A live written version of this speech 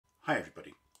Hi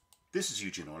everybody, this is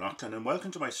Eugene O'Loughlin and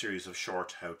welcome to my series of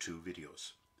short how-to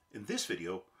videos. In this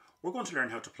video we're going to learn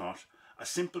how to plot a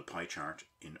simple pie chart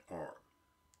in R.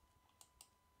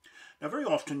 Now very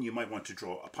often you might want to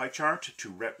draw a pie chart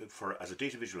as a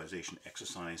data visualization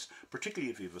exercise,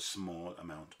 particularly if you have a small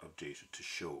amount of data to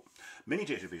show. Many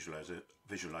data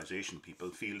visualization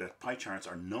people feel that pie charts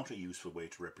are not a useful way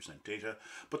to represent data,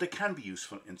 but they can be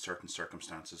useful in certain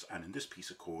circumstances, and in this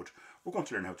piece of code we're going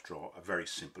to learn how to draw a very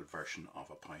simple version of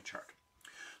a pie chart.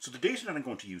 So the data that I'm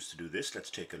going to use to do this, let's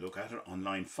take a look at it. On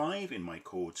line 5 in my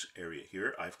codes area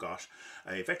here, I've got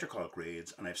a vector called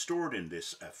grades, and I've stored in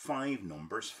this 5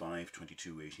 numbers, 5,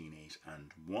 22, 18, 8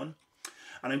 and 1.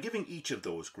 And I'm giving each of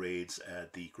those grades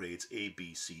the grades A,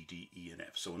 B, C, D, E and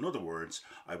F. So in other words,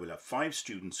 I will have 5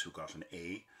 students who got an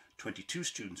A, 22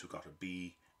 students who got a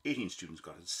B, 18 students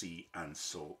got a C, and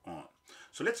so on.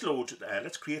 So let's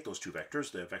create those two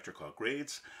vectors, the vector called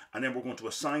grades, and then we're going to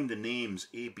assign the names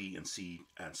A, B, and C,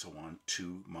 and so on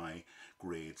to my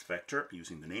grades vector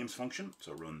using the names function.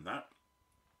 So run that.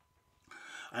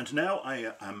 And now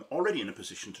I am already in a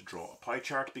position to draw a pie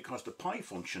chart because the pie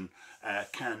function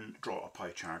can draw a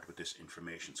pie chart with this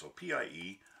information. So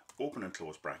PIE, open and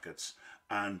close brackets,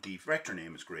 and the vector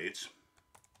name is grades.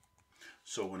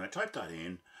 So when I type that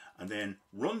in and then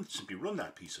simply run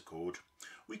that piece of code,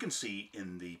 we can see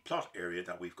in the plot area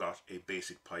that we've got a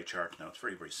basic pie chart. Now it's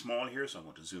very, very small here, so I'm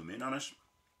going to zoom in on it.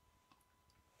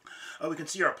 We can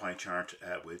see our pie chart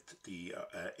with the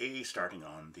A starting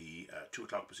on the 2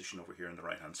 o'clock position over here on the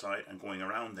right hand side and going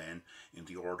around then in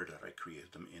the order that I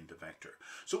created them in the vector.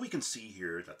 So we can see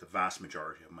here that the vast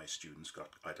majority of my students got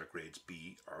either grades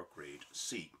B or grade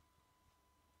C.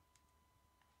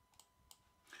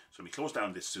 So we close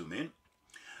down this zoom in.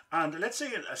 And let's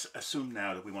say, assume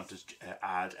now that we want to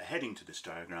add a heading to this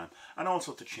diagram and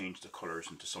also to change the colors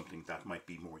into something that might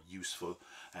be more useful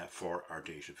for our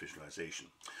data visualization.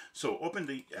 So open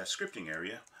the scripting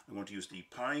area. I'm going to use the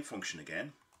pie function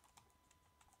again.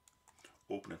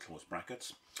 Open and close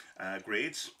brackets.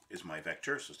 Grades is my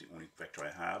vector, so it's the only vector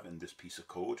I have in this piece of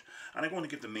code. And I'm going to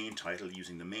give the main title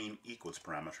using the main equals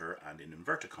parameter, and in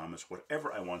inverted commas,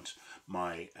 whatever I want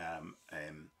my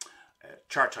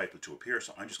chart title to appear.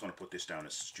 So I'm just going to put this down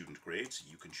as student grades.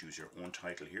 You can choose your own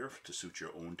title here to suit your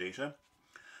own data.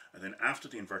 And then after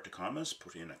the inverted commas,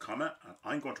 put in a comma. And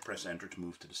I'm going to press enter to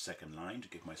move to the second line to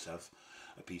give myself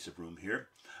a piece of room here.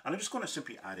 And I'm just going to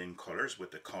simply add in colors with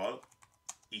the call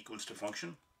equals to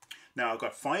function. Now I've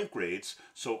got 5 grades,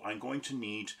 so I'm going to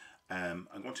need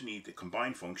the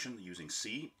combine function using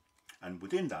C, and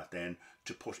within that then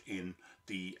to put in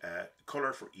the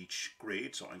color for each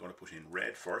grade. So I'm going to put in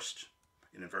red first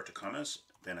in inverted commas,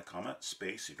 then a comma,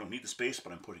 space. You don't need the space,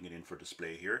 but I'm putting it in for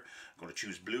display here. I'm going to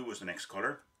choose blue as the next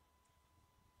color,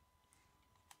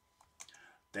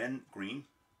 then green,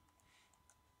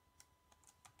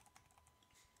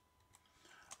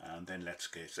 and then let's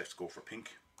go for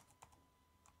pink.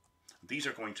 These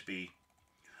are going to be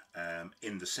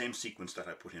in the same sequence that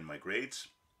I put in my grades.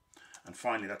 And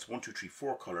finally, that's 1, 2, 3,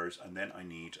 4 colors, and then I'm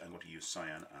going to use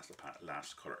cyan as the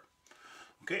last color.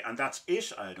 Okay, and that's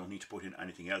it. I don't need to put in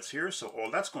anything else here. So all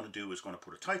that's going to do is going to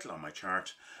put a title on my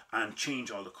chart and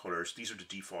change all the colors. These are the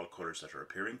default colors that are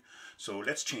appearing. So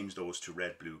let's change those to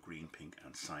red, blue, green, pink,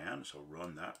 and cyan. So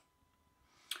run that.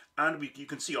 And you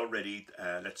can see already,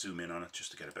 let's zoom in on it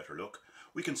just to get a better look.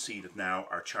 We can see that now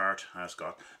our chart has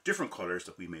got different colors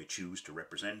that we may choose to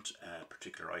represent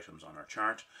particular items on our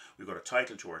chart. We've got a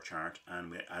title to our chart,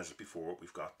 and as before,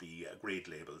 we've got the grade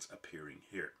labels appearing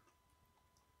here.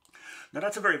 Now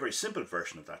that's a very, very simple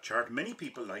version of that chart. Many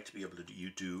people like to be able to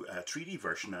do a 3D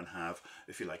version and have,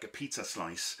 if you like, a pizza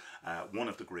slice, one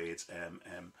of the grades,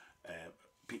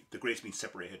 the grades being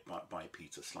separated by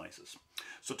pizza slices.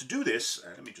 So to do this,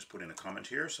 let me just put in a comment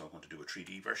here. So I'm going to do a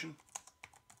 3D version.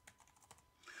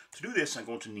 To do this, I'm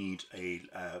going to need a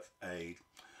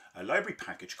library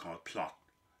package called Plot,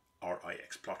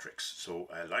 R-I-X, Plotrix. So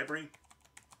library,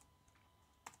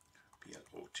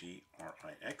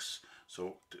 P-L-O-T-R-I-X.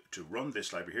 So to run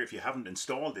this library here, if you haven't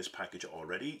installed this package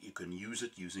already, you can use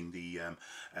it using the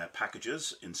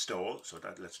packages install. So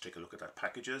let's take a look at that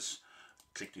packages.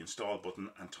 Click the install button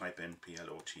and type in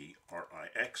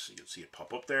P-L-O-T-R-I-X. You'll see it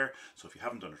pop up there. So if you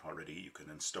haven't done it already, you can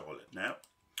install it now.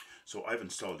 So I've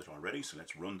installed it already, so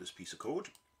let's run this piece of code.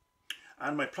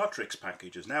 And my Plotrix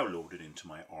package is now loaded into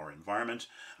my R environment,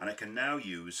 and I can now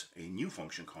use a new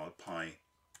function called Pi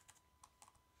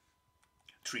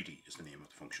 3D is the name of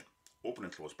the function. Open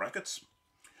and close brackets.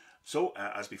 So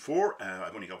as before,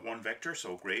 I've only got one vector,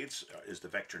 so grades is the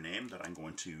vector name that I'm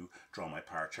going to draw my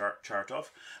pie chart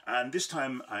of. And this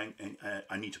time I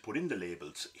need to put in the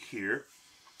labels here.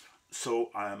 So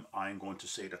I'm going to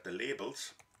say that the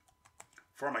labels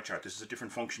for my chart, this is a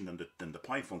different function than the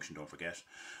pie function, don't forget.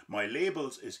 My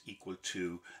labels is equal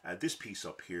to this piece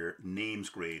up here, names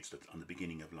grades, that's on the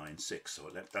beginning of line 6.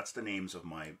 So that's the names of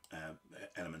my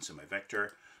elements in my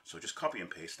vector. So just copy and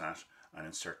paste that and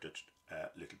insert it a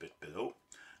little bit below.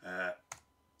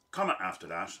 Comma after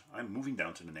that, I'm moving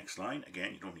down to the next line.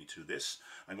 Again, you don't need to do this.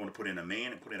 I'm going to put in a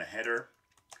main and put in a header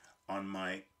on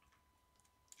my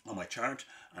chart,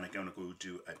 and I'm going to go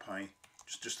do a pie,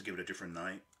 just to give it a different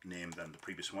name than the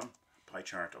previous one, pie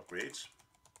chart of grades.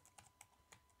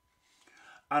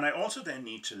 And I also then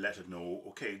need to let it know,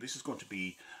 okay, this is going to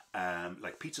be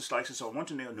like pizza slices, so I want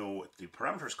to know the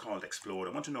parameter is called explode.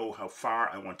 I want to know how far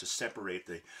I want to separate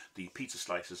the pizza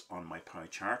slices on my pie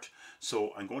chart.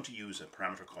 So I'm going to use a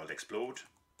parameter called explode.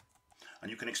 And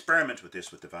you can experiment with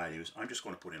this with the values. I'm just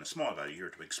going to put in a small value here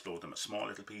to explode them a small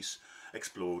little piece.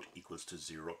 Explode equals to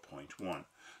 0.1.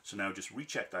 So now just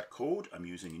recheck that code. I'm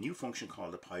using a new function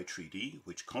called the Pi3D,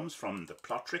 which comes from the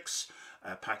Plotrix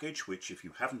package, which if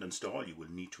you haven't installed, you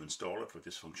will need to install it for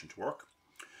this function to work.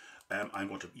 I'm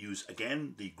going to use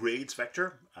again the grades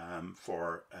vector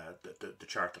for the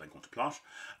chart that I'm going to plot,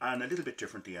 and a little bit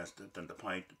differently than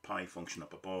the pi function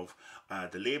up above.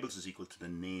 The labels is equal to the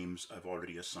names I've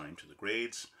already assigned to the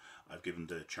grades. I've given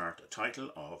the chart a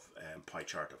title of pie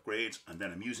chart of grades, and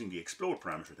then I'm using the explode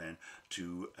parameter then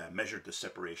to measure the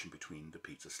separation between the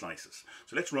pizza slices.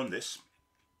 So let's run this,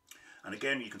 and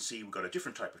again you can see we've got a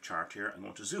different type of chart here. I'm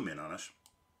going to zoom in on it.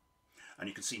 And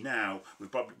you can see now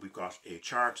we've got a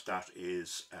chart that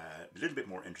is a little bit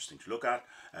more interesting to look at.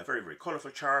 A very, very colourful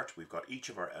chart. We've got each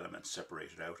of our elements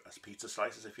separated out as pizza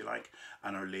slices, if you like,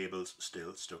 and our labels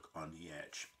still stuck on the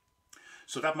edge.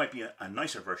 So that might be a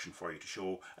nicer version for you to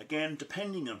show, again,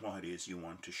 depending on what it is you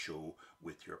want to show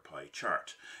with your pie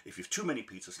chart. If you have too many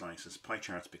pizza slices, pie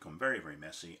charts become very, very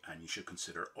messy, and you should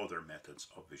consider other methods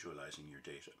of visualizing your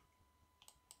data.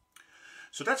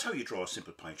 So that's how you draw a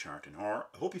simple pie chart in R.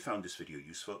 I hope you found this video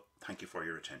useful. Thank you for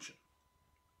your attention.